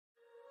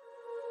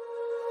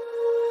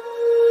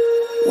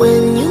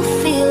When you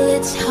feel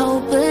it's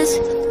hopeless,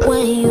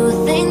 when you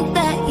think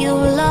that you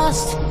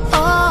lost,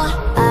 oh,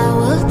 I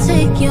will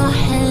take your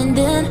hand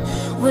and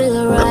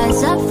we'll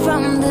rise up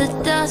from the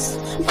dust.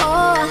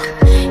 Oh,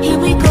 here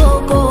we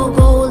go, go,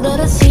 go, let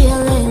us heal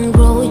and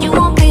grow. You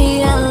won't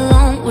be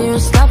alone, we're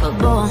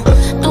unstoppable.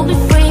 Don't be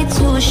afraid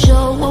to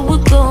show what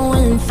we're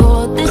going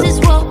for. This is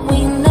what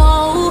we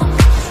know.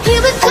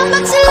 Here we come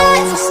back to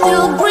life, we're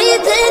still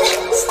breathing.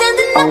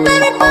 Standing up,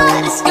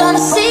 everybody's gonna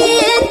see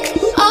it.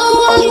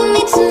 Oh, all you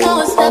need to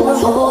know is that we're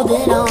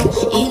holding on.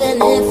 Even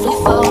if we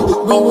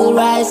fall, we will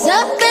rise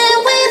up and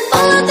we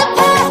follow the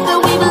path that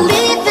we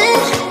believe in.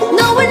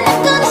 No, we're not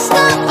gonna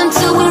stop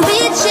until we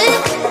reach it.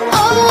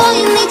 Oh, all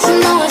you need to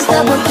know is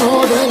that we're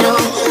holding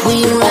on.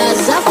 We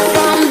rise up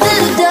from the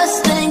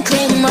dust and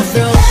claim our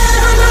throne.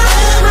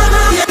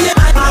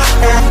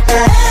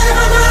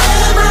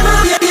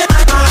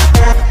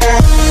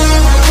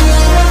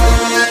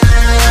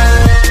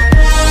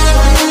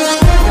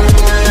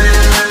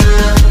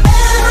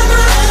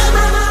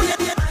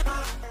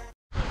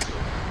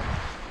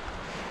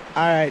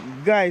 Alright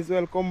guys,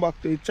 welcome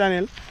back to the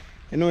channel.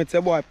 You know it's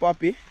your boy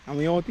Poppy and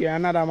we out here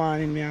another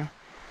man in here,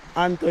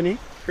 Anthony.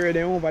 Pray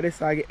them over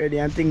this I get ready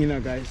and thing, you know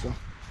guys. So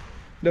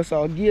just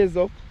our gaze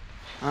up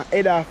and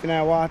head off in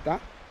the water.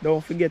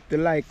 Don't forget to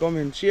like,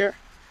 comment, share,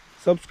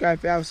 subscribe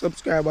if you have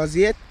subscribers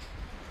yet.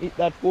 Hit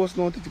that post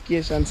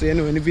notification so you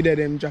know when the video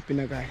them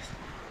dropping, guys.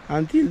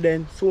 Until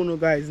then, soon you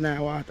guys in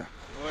the water.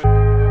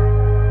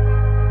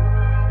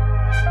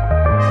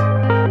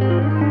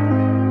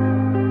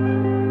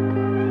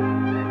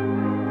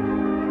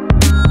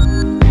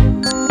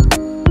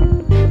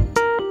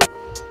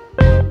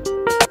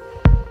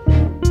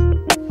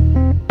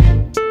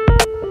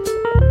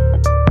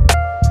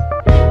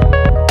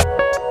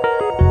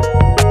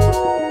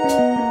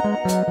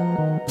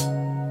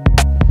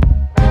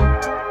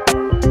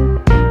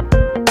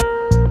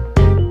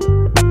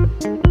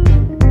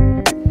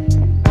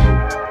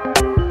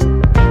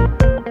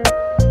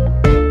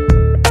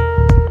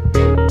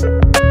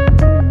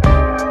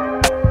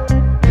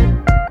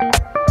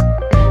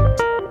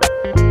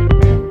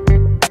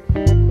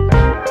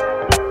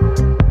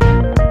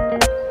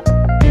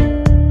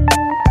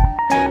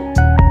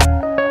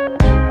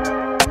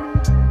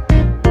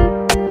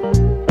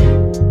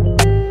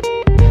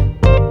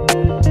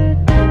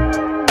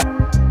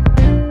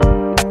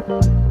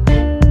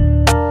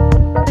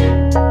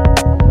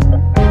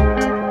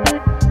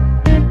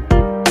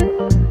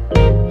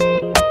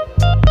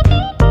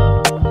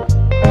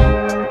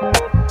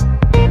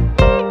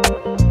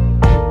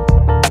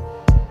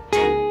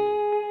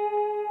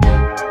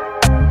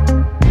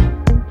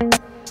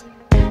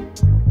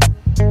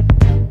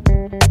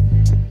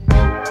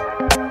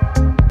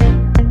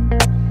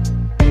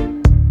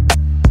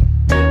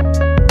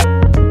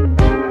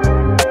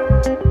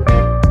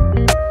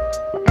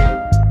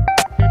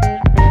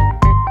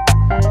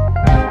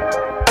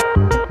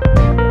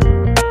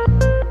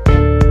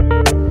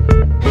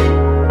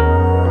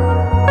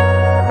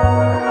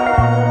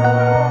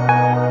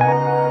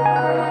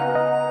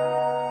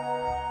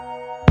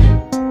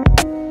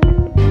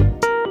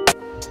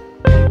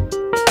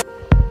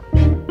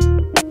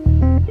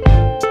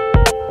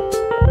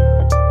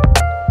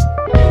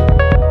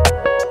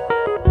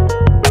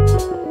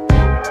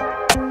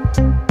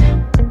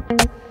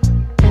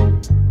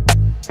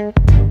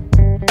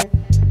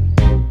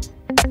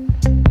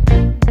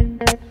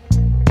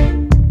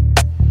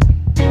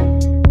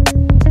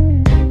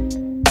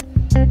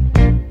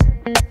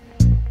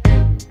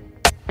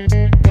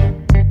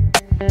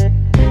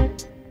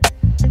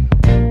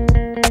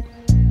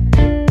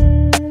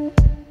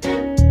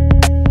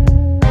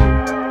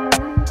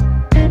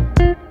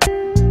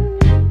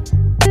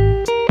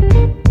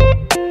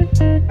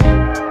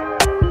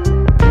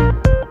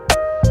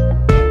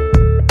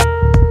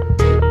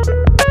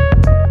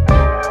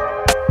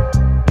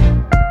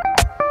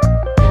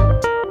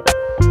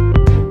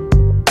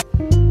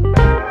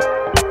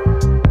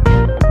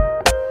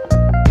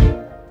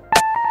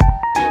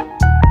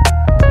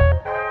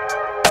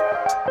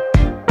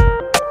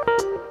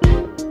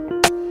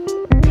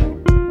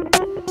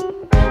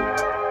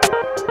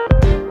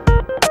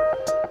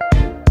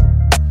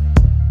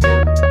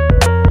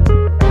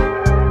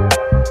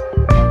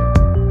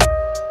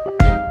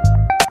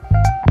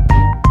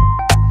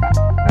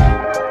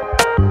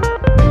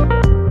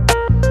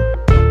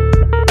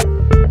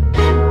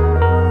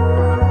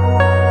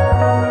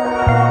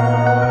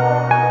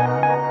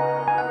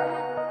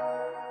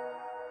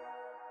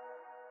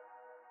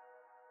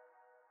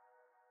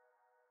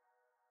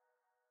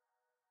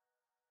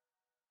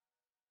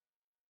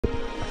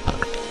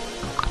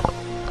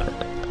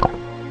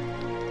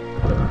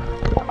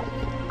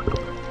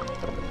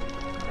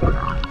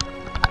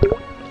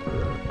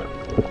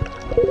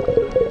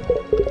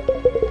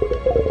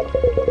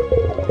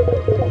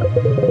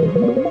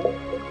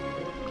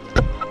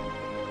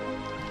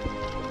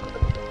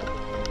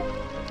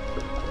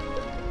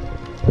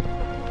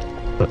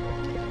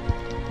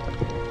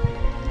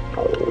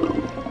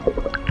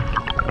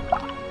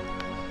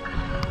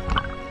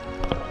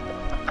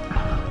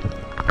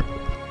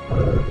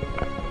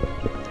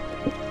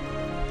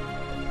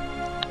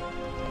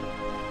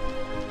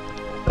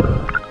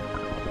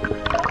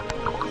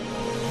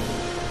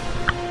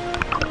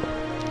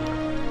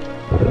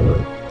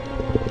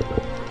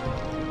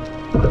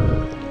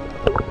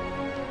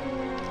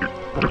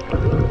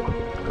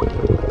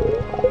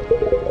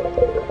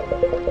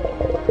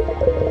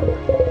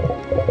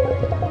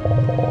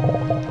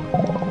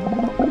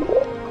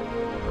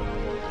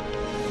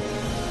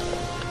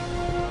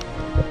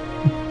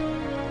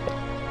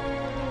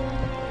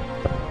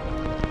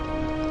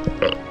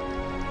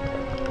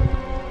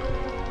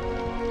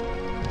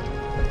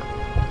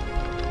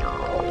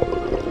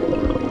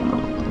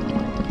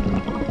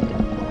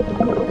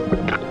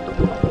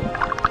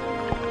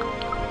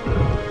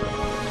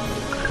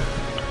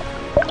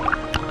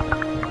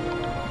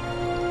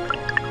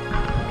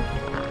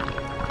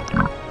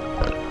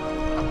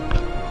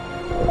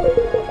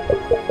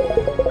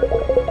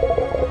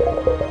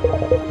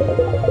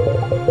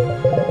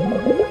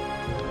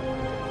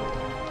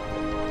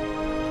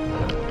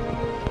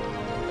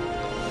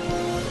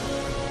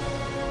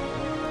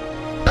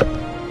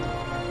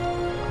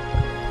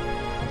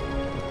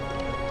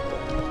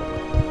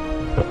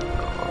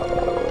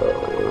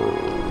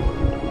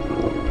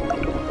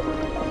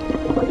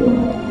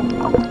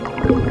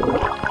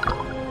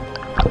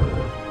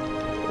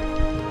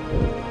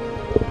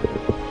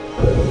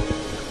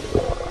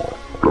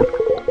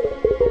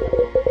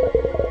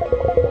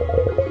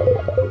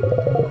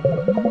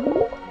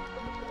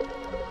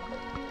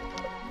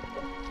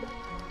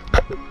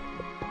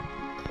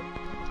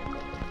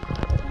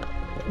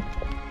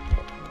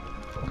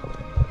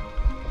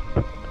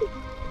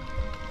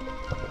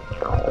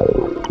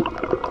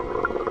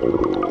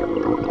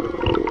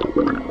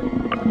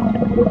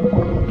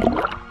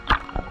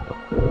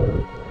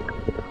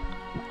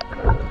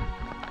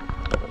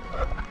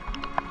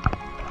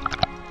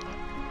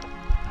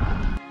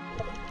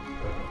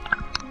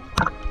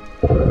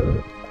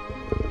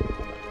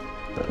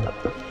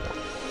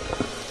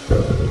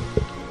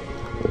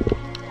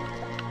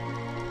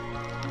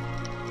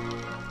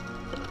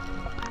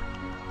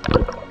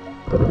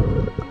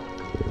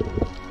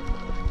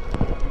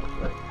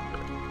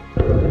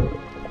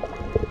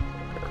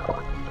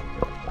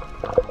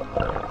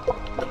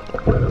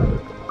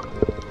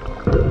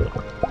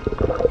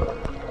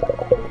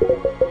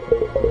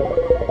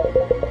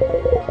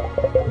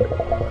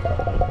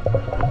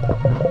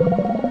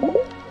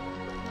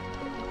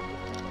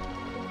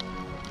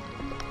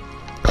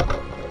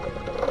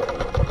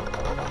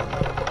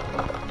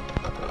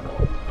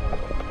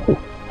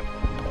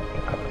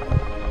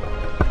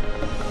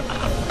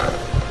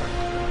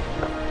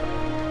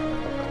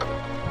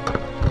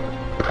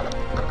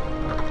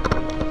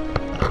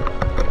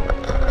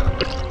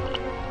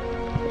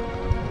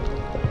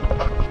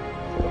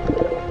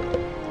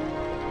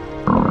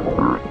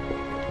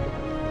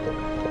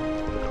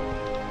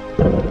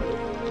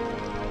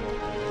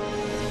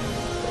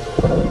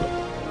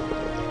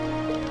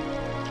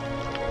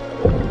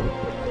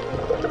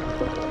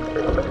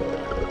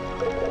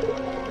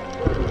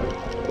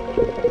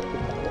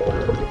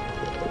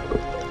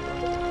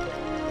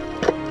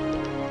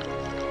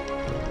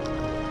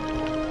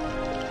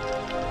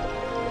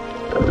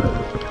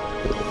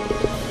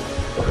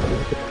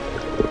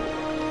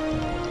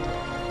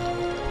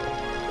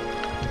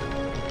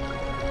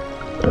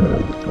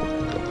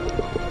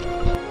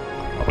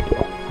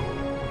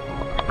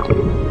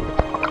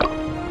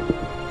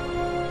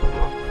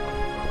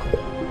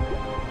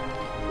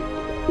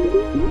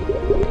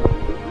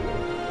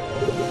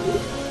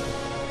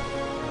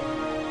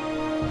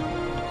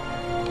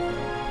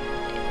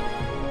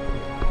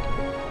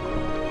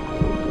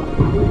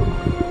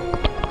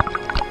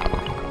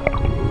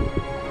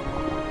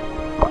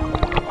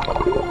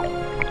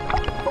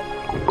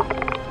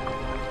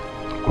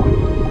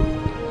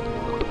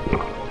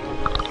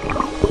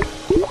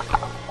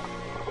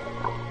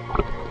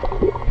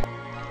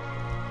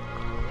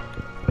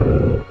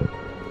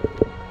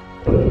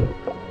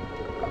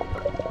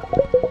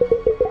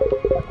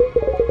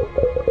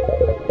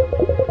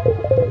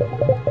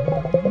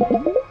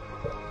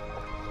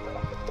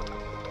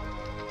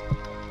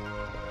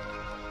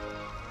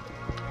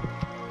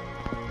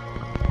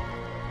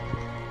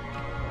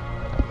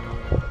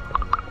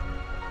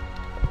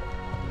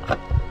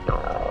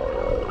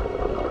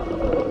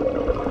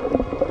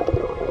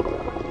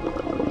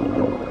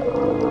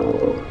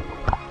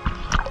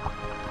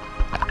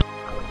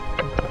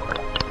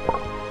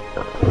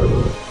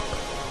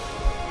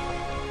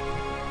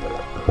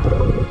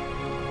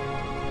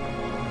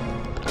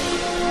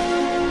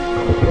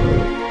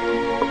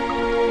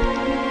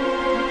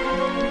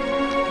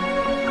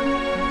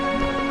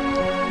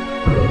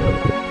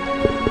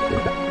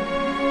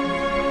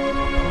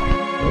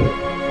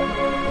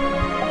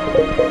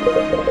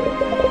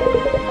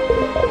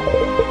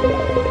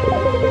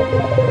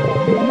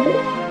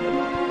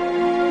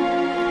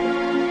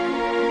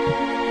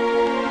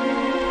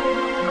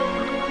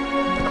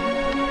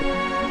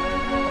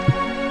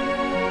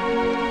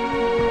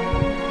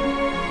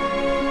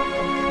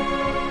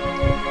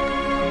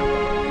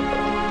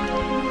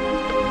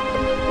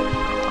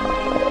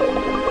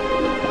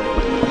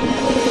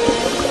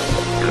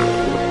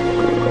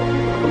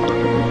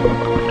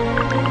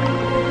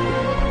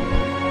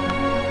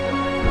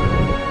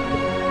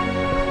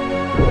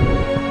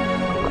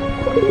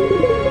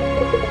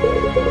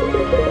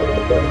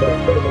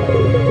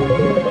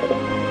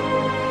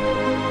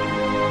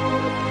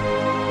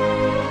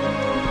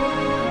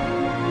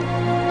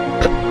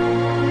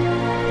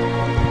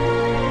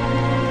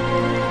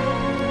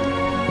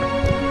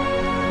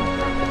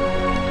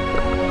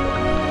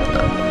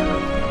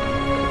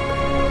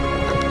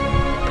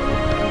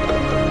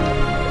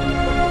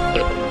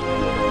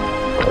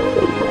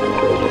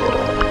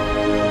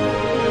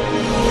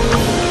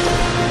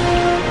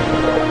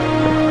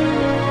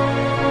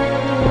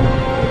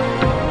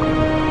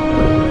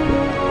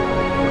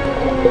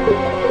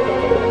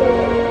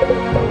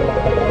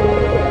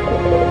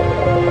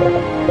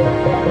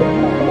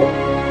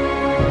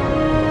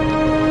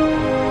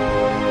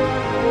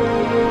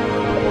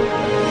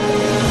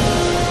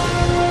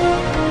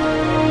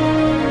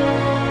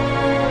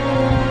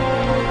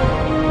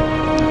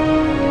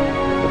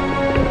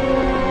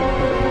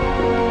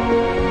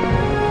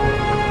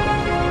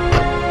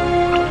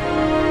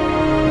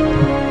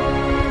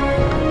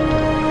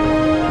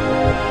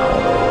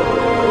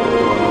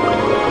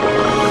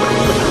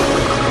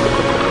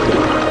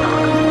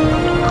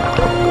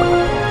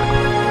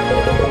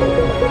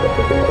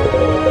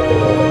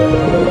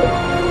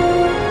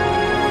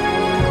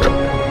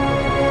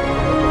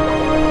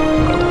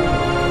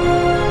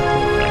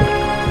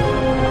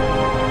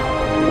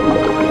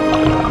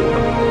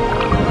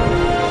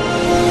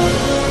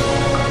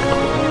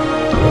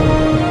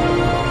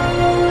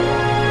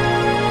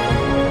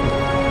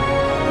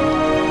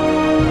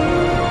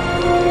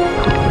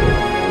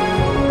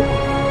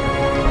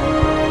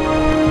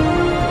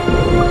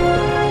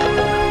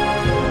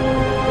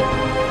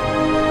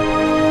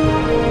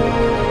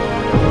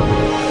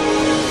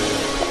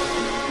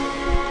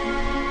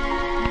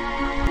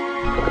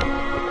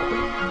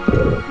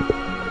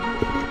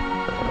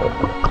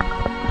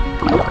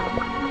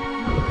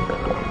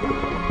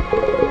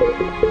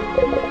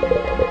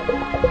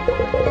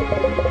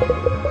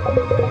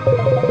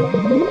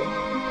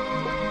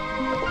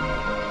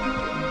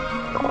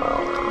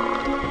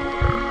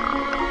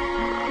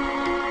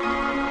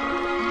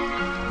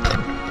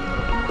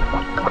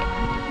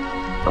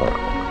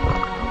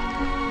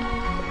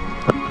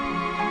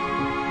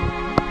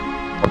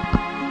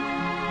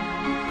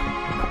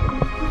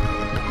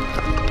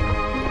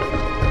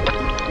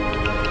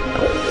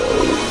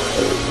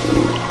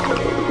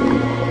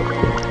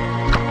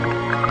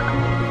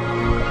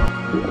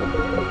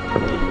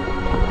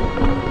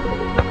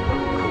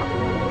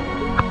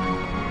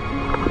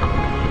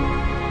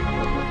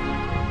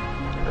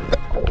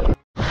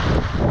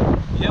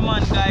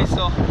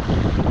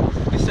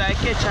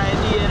 catch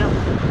idea, you know.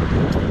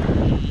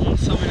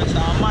 So we just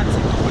have a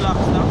massive couple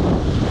lobster,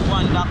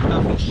 one doctor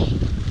fish.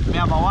 We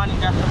have a one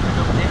gas up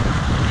there,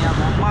 we have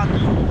a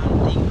maggie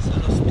and things. So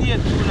just stay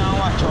tuned and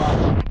watch out.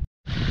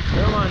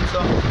 Yeah man, so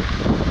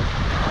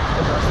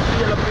let's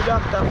scale up the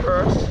doctor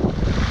first.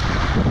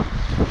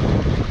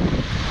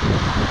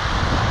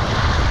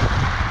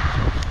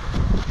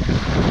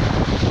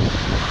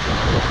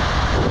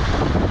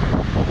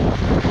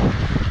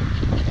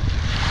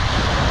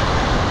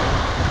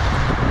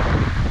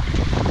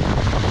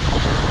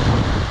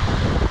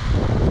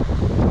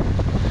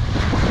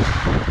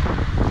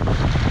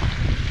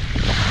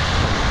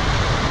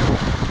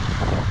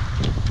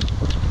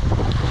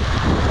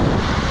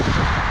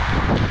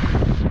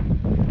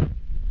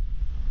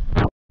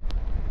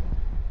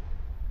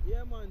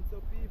 So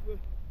people,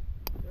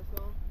 that's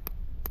all.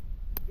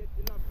 Get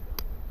the lobster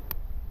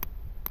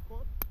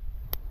cut.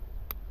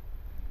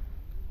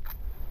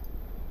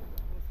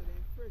 Most of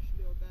them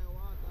freshly out of the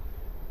water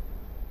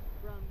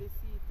from the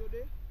sea to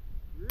the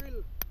grill.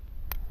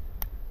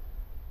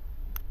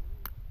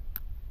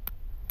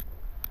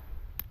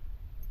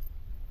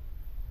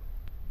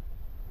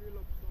 Grill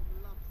up some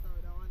lobster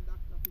with one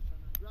doctor fish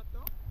and a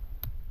grotto.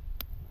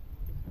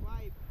 The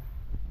vibe.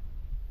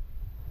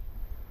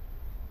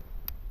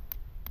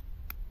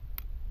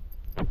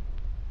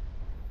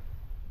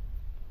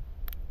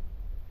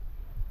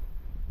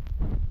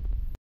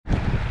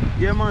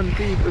 Yeah man,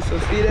 people, so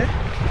see there?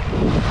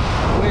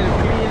 Well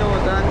clean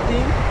out and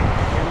thing.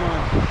 Yeah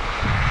man.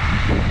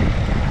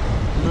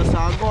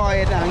 Just go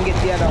ahead and get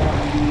the other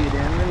one dude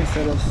then. Let me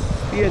say just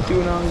stay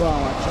tuned and go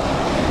and watch it.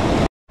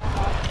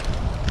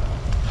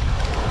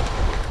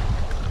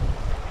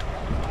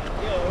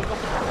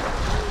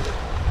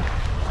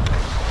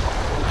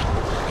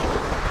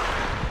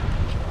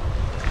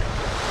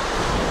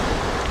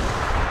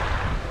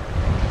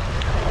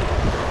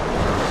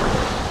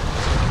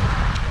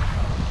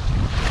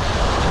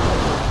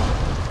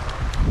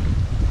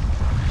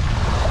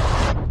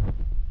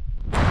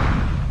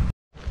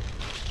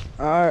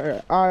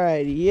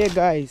 Alright, yeah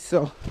guys,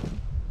 so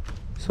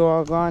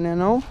I'm gonna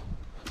now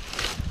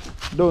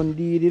done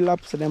the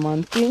lobster them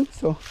and thing,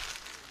 so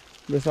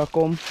just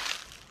come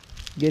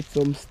get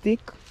some stick.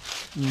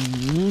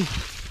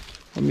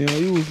 I'm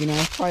using a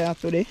fire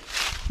today.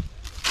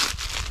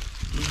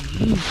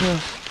 So,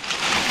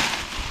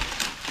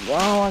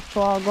 wow, what's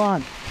all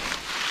gone?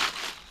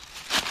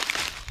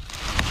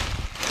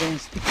 Then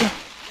stick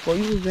for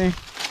using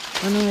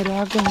I know where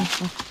they're going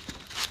from.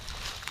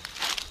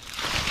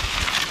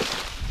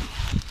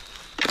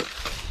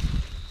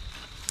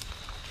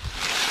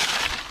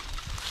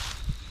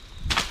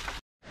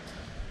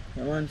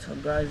 Yeah, man, so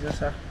guys,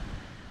 just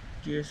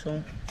give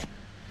some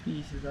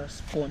pieces of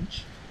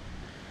sponge.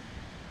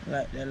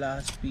 Like the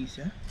last piece,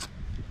 yeah.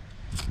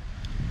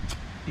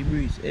 The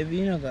breeze heavy,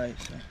 you know, guys.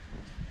 So,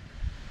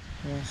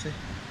 you want to see?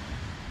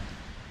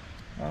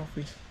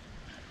 Halfway.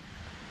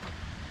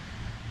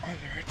 All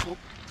right, up.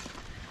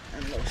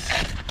 And lost.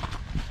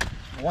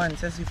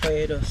 Once as if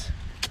I just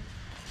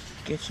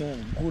get you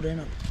good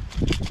enough.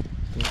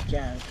 You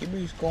can't keep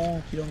breeze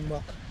going, you don't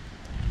back.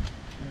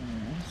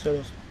 So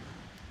just,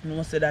 you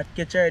must say that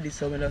catch already,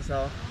 so we just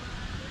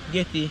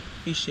get the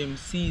fish him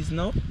seas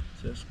now.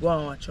 So just go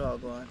and watch how I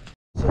go on.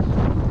 So go on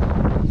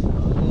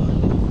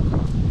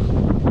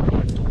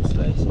there. 2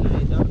 slices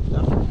like that.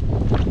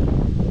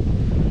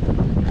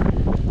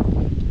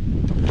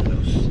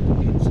 Just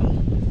get some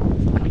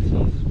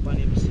seas upon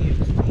him safe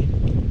speed.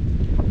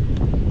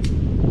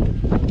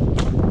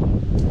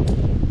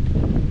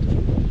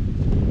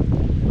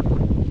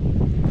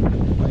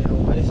 Fire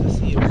over this is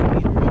safe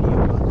speed ready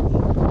about.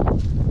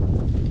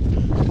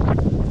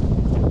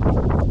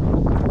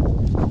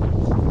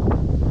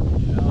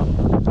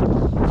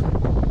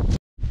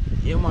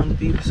 Yeah man,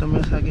 people, some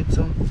else I get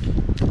some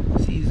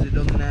season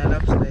down in the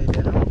lobster, you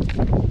know.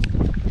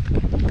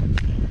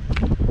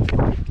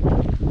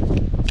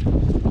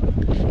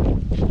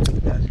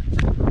 That.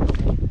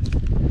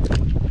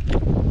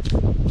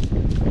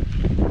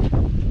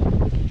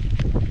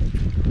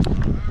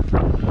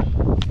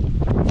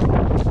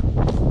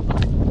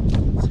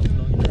 Some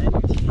long in the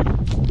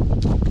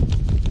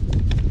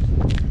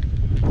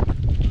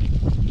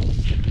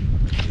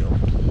yo,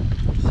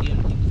 see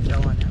anything with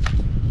that one, yeah.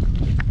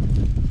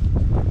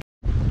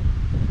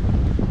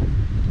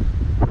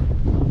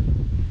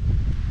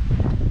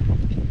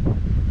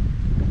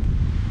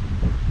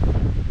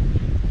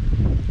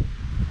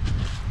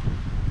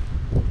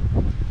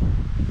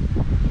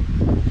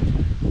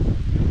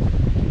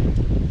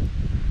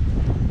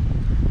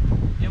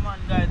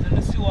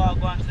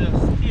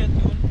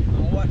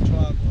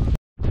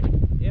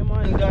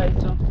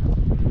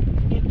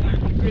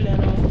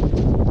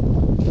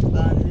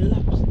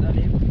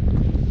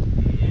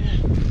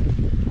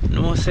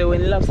 So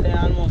when the lobster is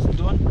almost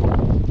done,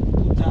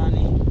 put on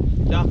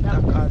the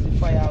doctor because the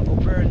fire will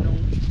burn down.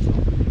 So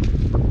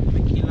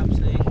make the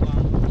lobster and go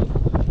and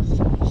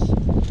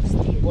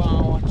go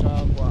and watch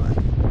how go on.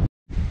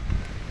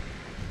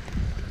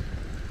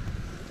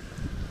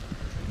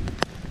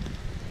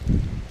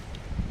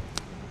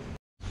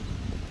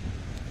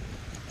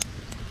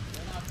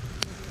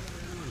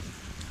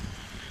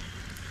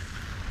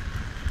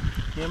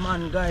 Yeah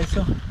man guys,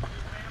 so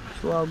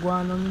I go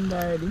on in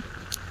there already.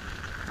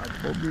 A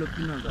bubble up,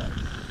 you know, guys.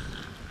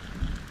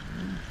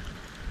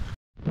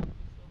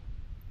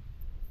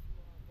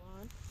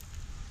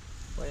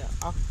 Fire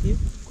active,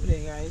 good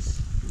guys.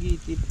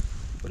 Get it,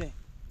 good.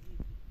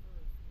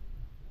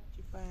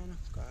 Keep fire,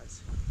 guys.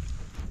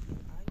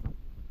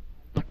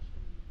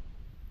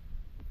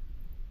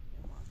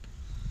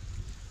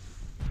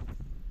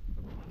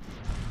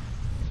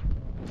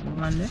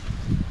 Man, there.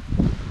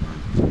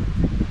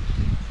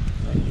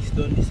 This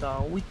done, this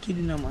are wicked,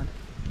 you know, man.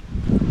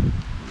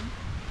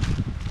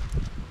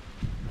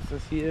 So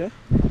see there,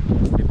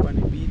 dip on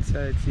the beach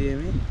side, see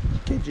me,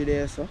 catch you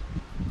there so.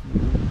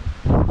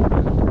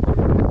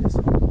 This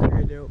one,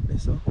 carry there up there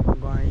so, I'm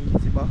going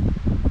easy back.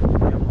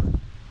 Yeah man.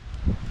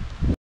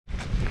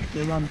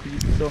 The man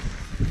people, so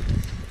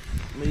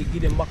I'm going to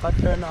give them back a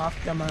turn off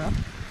camera.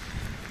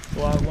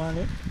 So I go on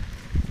there.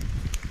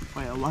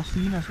 Fire wash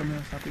in or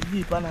something, so I have to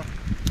deep and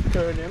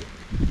turn them.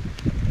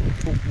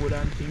 Cook wood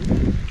and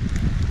things.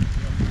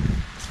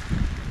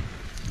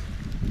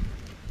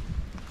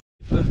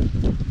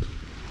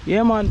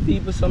 Yeah man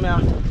people, so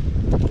I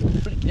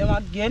flip them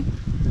again.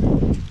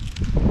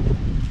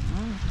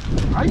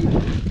 Aye,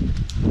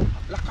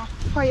 like a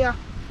fire.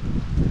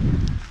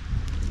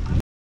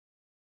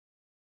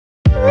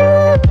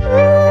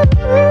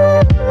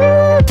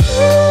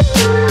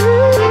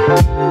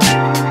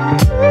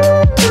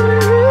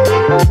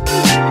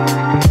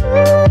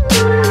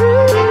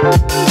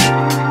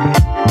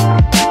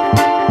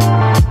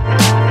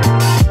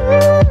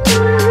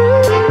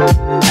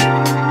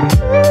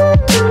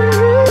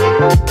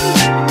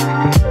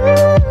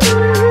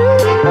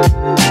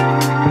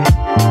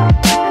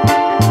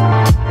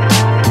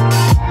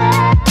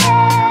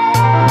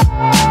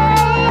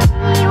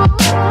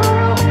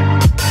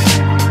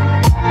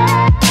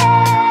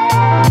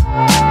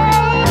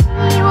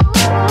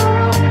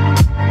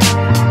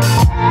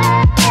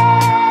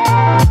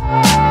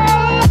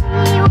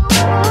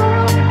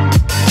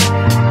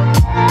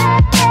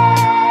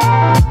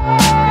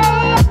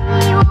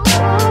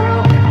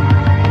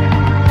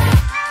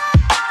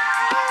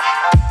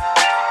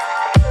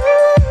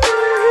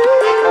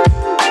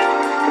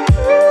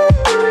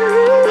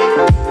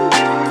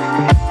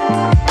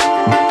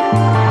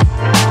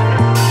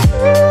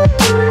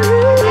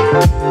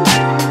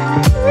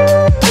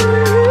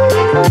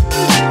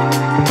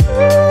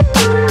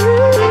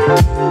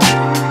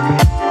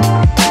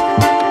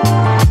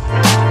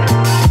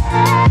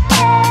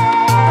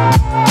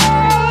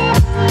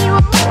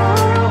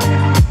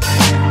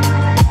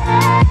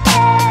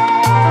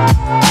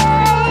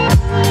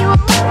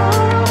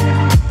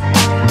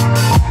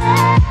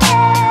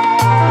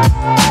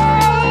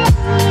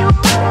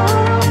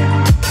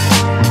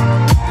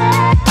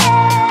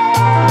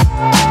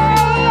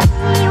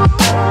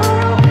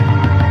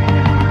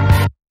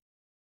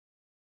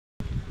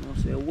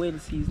 well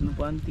seasoned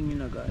one thing, you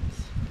know, guys.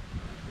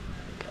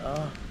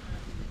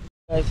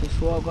 Guys,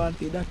 so I'm going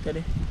to that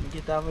today. I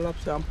get a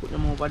lobster and put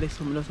them over there.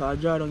 So I'm just draw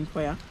down the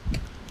fire,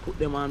 put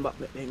them on back,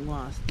 let them go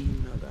and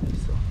steam, you know,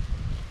 guys. So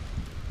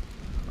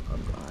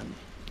I'm going.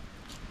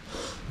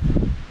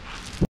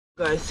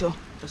 Guys, so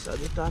just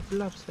get off the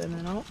lobster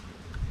now.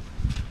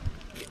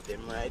 Get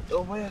them right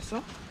over here,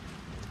 so.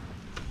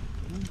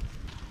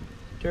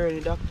 Turn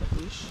the doctor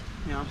fish.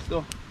 Yeah,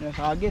 so just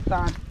I'll get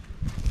on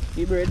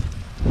the bread.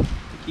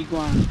 Keep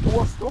going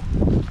toast though.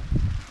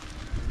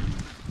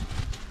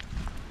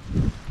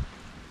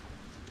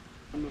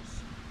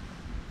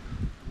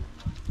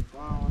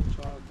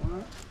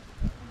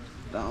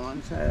 That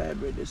one side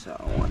bread is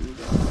one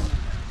down.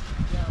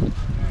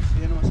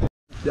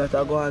 That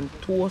I go and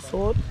toast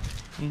out.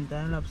 In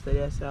time lobster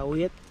they say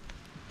wait.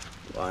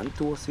 Go and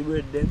toast the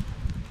bread then.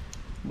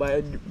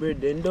 By the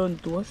bread then done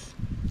toast.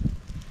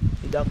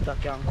 The doctor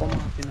can come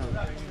out, you know.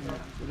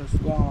 So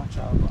just go and watch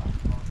out.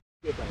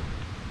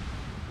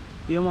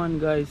 Yeah man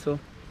guys, so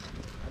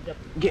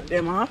get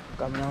them off.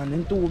 Come on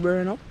in two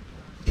burn up.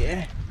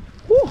 Yeah.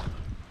 Woo!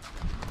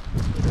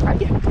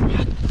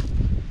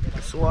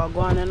 So I go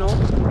on now.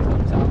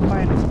 So I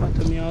find a spot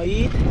to me to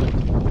eat.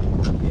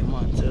 Yeah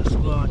man, so just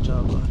go and watch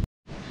out.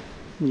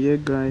 Yeah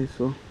guys,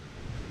 so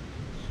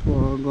I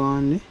go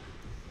on there.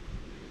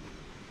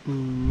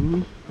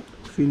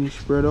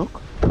 Finished product.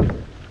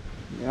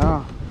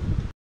 Yeah.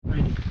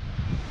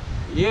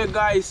 Yeah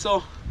guys,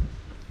 so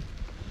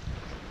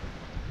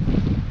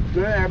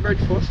yeah,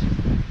 breakfast.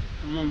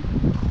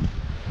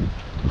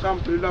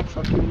 Sample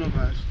lobster too, no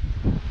guys.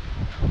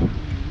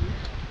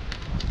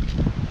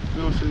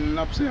 You know, so the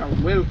lobster are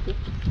well cooked.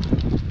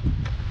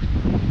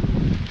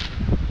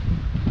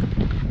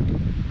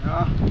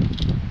 Yeah.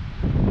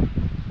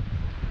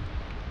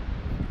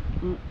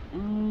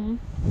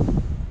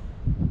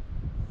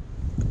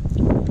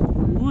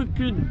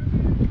 Wicked.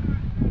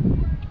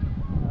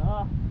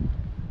 Yeah.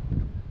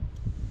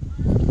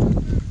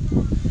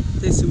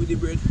 Taste it with the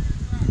bread.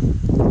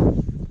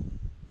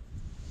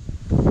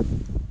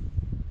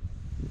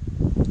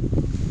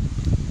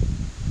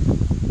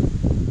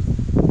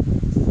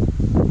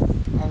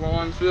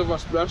 One flavor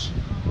splash.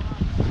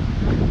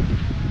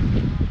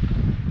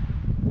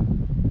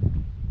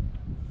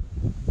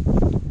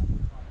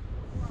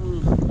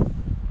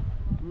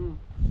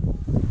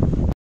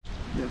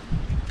 Yeah.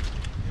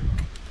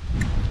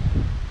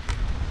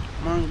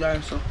 Man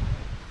guys, so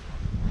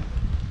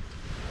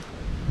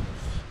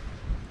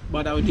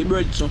but I with the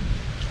bread so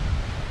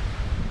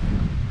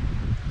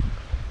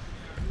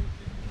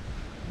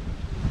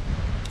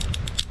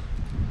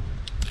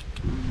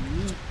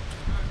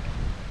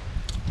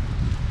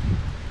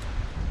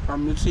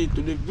from the sea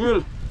to the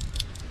grill.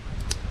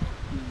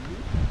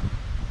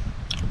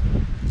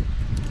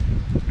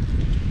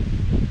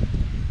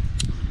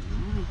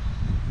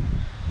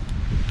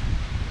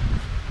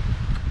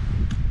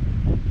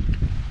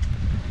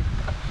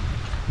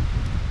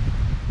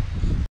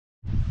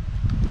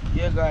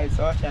 Yeah guys,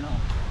 so watch now.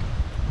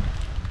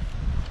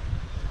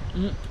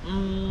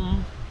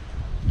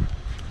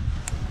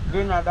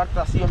 Going at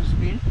that same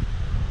speed.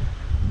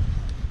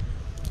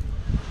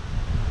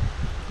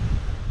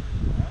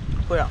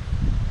 Oh yeah.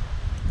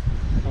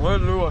 Well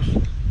rush.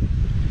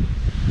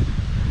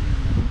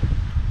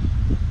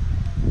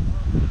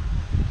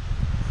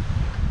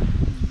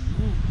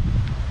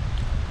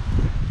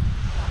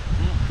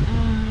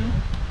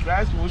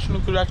 Guys, we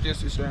should look at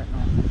this right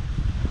now.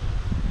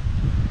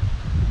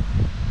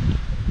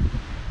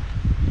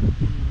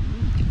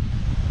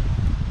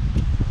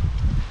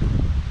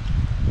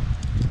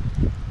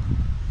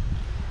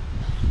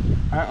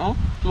 Alright,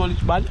 told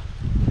it's bad.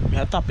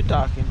 I tap it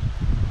talking.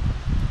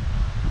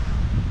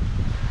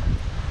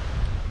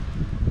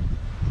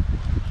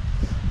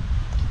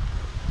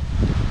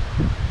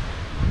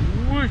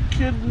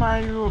 Wicked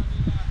my look.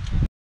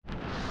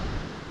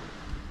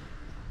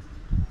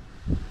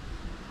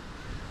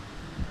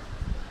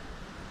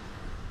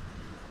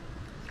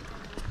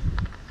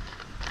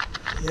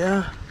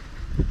 Yeah,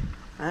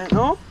 I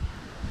know.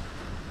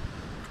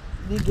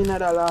 Digging at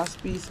the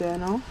last piece here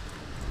now.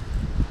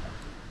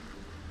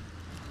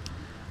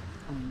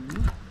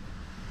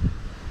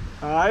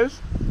 Alright.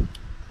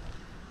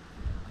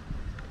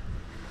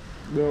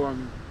 Go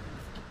on.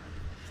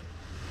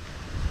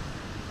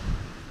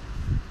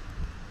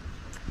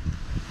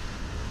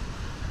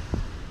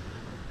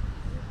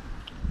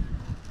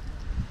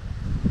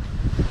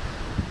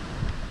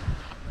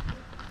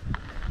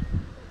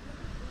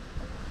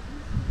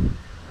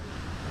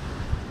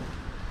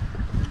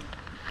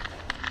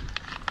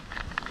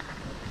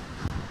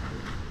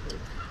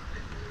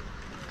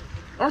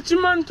 What's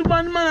your man to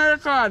man I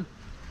record?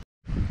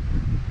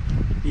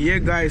 Yeah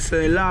guys,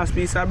 so the last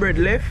piece of bread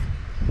left.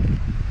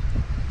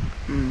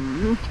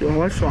 So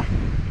what's that?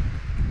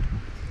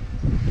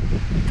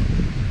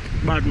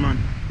 Bad man.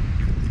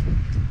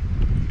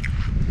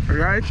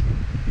 Alright,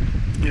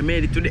 you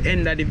made it to the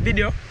end of the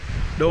video.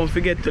 Don't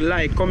forget to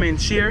like, comment,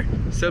 share,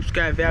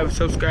 subscribe if you haven't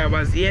subscribed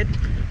as yet.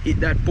 hit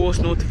that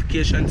post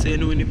notification so you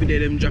know when the video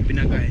them dropping,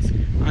 guys.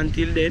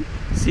 Until then,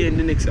 see you in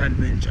the next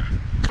adventure.